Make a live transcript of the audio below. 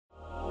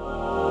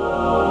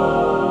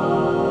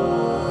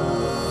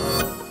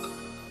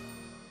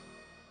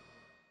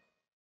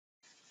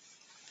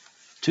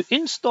To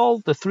install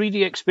the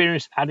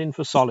 3DEXPERIENCE add-in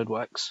for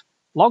SOLIDWORKS,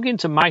 log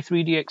into My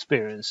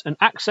 3DEXPERIENCE and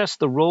access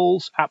the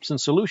Roles, Apps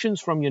and Solutions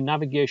from your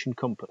navigation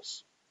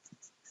compass.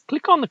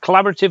 Click on the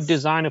Collaborative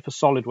Designer for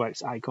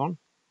SOLIDWORKS icon,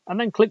 and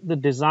then click the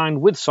Design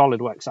with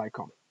SOLIDWORKS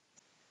icon.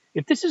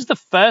 If this is the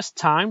first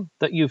time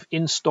that you've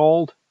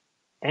installed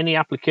any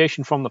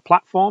application from the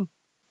platform,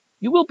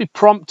 you will be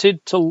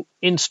prompted to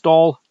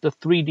install the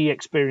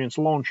 3DEXPERIENCE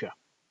launcher.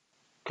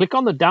 Click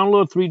on the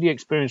Download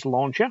 3DEXPERIENCE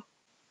launcher,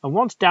 and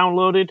once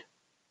downloaded,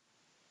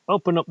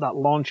 open up that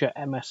launcher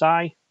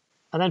MSI,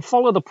 and then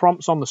follow the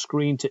prompts on the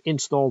screen to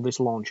install this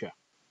launcher.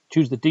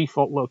 Choose the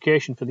default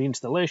location for the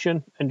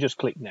installation and just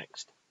click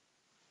Next.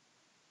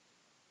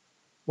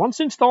 Once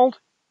installed,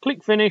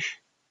 click Finish,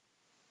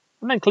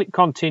 and then click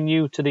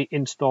Continue to the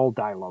Install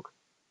dialog.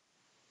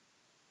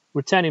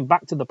 Returning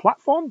back to the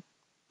platform,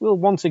 we'll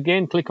once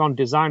again click on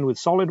Design with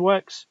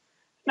SOLIDWORKS.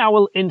 Now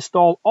we'll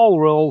install all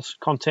roles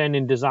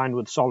containing Design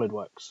with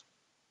SOLIDWORKS.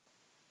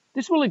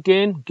 This will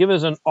again give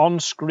us an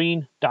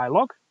on-screen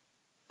dialog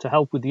to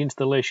help with the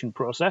installation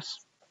process.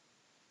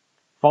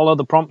 Follow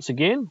the prompts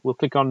again. We'll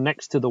click on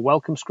Next to the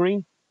Welcome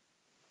screen.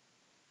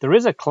 There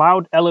is a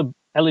cloud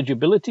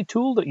eligibility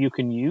tool that you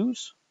can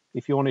use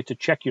if you wanted to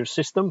check your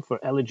system for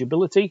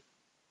eligibility,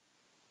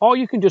 or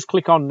you can just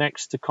click on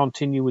Next to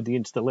continue with the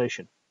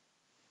installation.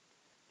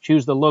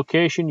 Choose the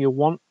location you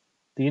want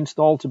the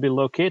install to be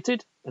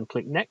located and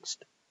click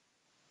Next.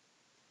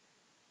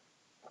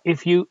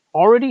 If you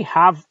already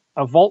have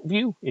a vault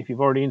view, if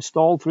you've already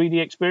installed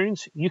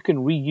 3DEXPERIENCE, you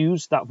can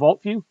reuse that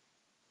vault view.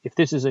 If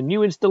this is a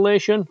new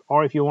installation,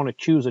 or if you want to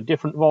choose a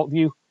different vault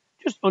view,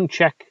 just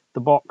uncheck the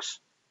box,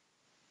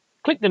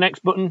 click the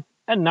Next button,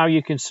 and now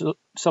you can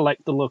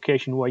select the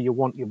location where you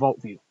want your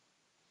vault view.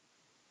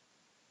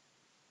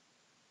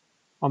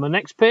 On the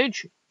next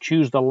page,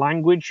 choose the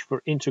language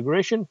for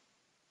integration,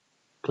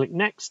 click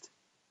Next,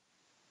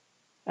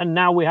 and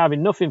now we have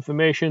enough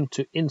information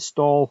to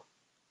install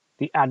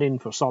the add-in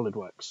for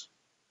SOLIDWORKS.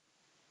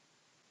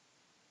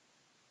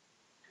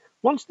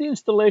 Once the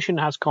installation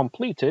has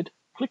completed,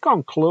 click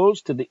on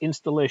Close to the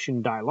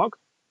installation dialog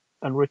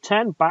and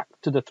return back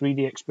to the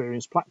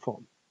 3DEXPERIENCE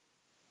platform.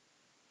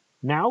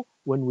 Now,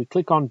 when we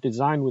click on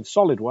Design with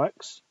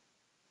SOLIDWORKS,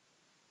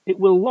 it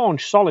will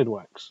launch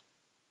SOLIDWORKS.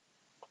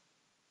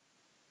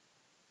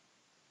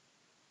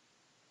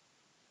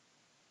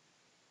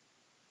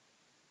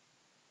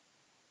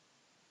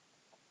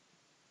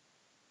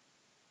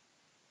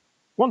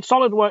 Once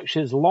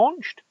SOLIDWORKS is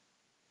launched,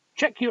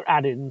 check your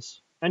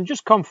add-ins and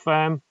just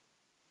confirm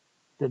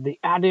that the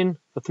add-in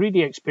for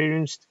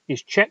 3DEXPERIENCE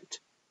is checked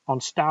on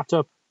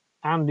Startup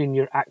and in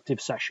your active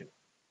session.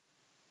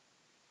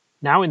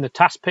 Now in the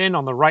task pane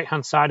on the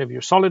right-hand side of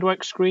your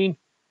SOLIDWORKS screen,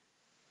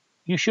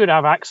 you should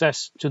have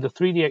access to the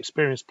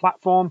 3DEXPERIENCE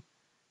platform,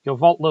 your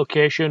vault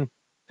location,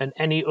 and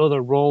any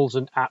other roles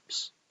and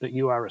apps that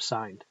you are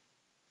assigned.